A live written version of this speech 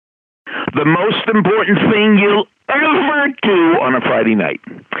The most important thing you'll ever do on a Friday night.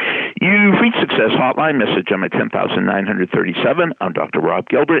 You've reached Success Hotline. Message number 10,937. I'm Dr. Rob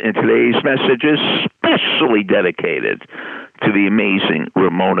Gilbert, and today's message is specially dedicated to the amazing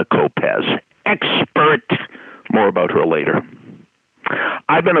Ramona Kopecz, expert. More about her later.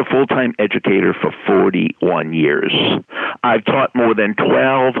 I've been a full-time educator for 41 years. I've taught more than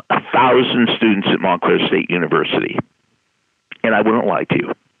 12,000 students at Montclair State University. And I wouldn't lie to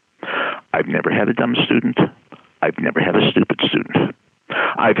you. I've never had a dumb student. I've never had a stupid student.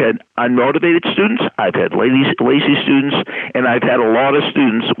 I've had unmotivated students. I've had lazy students. And I've had a lot of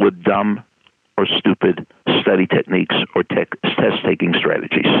students with dumb or stupid study techniques or test-taking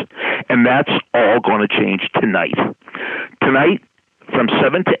strategies. And that's all going to change tonight. Tonight, from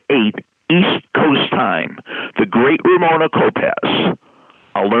 7 to 8 East Coast time, the great Ramona Kopecz,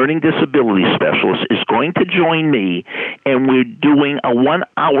 a learning disability specialist, is going to join me, and we're doing a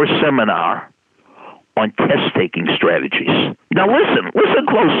 1-hour seminar on test-taking strategies. Now listen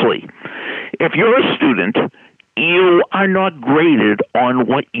closely. If you're a student, you are not graded on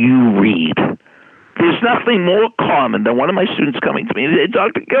what you read. There's nothing more common than one of my students coming to me and saying,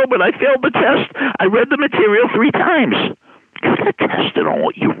 Dr. Gilbert, I failed the test. I read the material 3 times. You're not tested on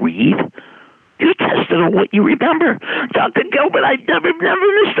what you read. You're tested on what you remember. Dr. Gilbert, I never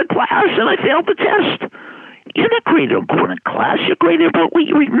missed a class, and I failed the test. You're not graded on going to class. You're graded about what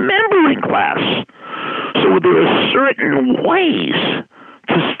you remember in class. So there are certain ways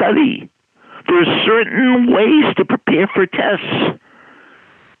to study. There are certain ways to prepare for tests.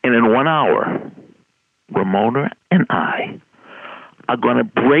 And in 1 hour, Ramona and I are going to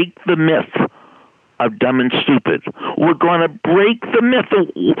break the myth of dumb and stupid. We're going to break the myth of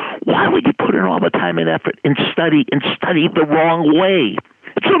why would you put in all the time and effort and study the wrong way?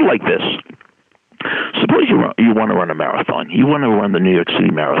 It's sort of like this. Suppose you want to run a marathon. You want to run the New York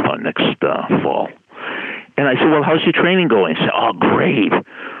City Marathon next fall. And I said, well, how's your training going? I said, oh, great.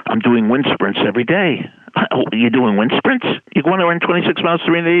 I'm doing wind sprints every day. Oh, you're doing wind sprints? You're going to run 26 miles,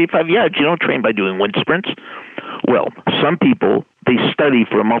 385 yards. You don't train by doing wind sprints. Well, some people, they study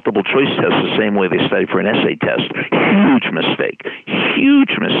for a multiple choice test the same way they study for an essay test. Huge mistake.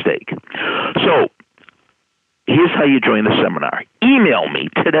 Huge mistake. So here's how you join the seminar. Email me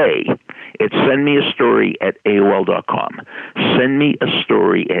today at sendmeastory@AOL.com. Send me a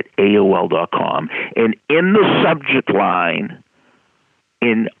story at AOL.com. And in the subject line,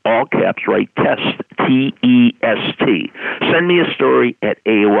 in all caps, write test, T-E-S-T. Send me a story at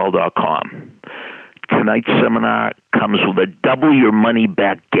AOL.com. Tonight's seminar comes with a double your money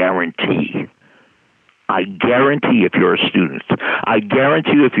back guarantee. I guarantee if you're a student. I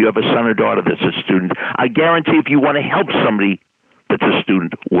guarantee if you have a son or daughter that's a student. I guarantee if you want to help somebody that's a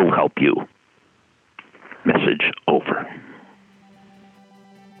student, we'll help you. Message over.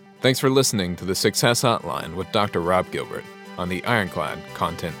 Thanks for listening to the Success Hotline with Dr. Rob Gilbert on the Ironclad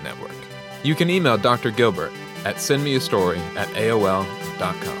Content Network. You can email Dr. Gilbert at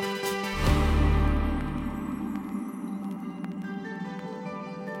sendmeastory@AOL.com.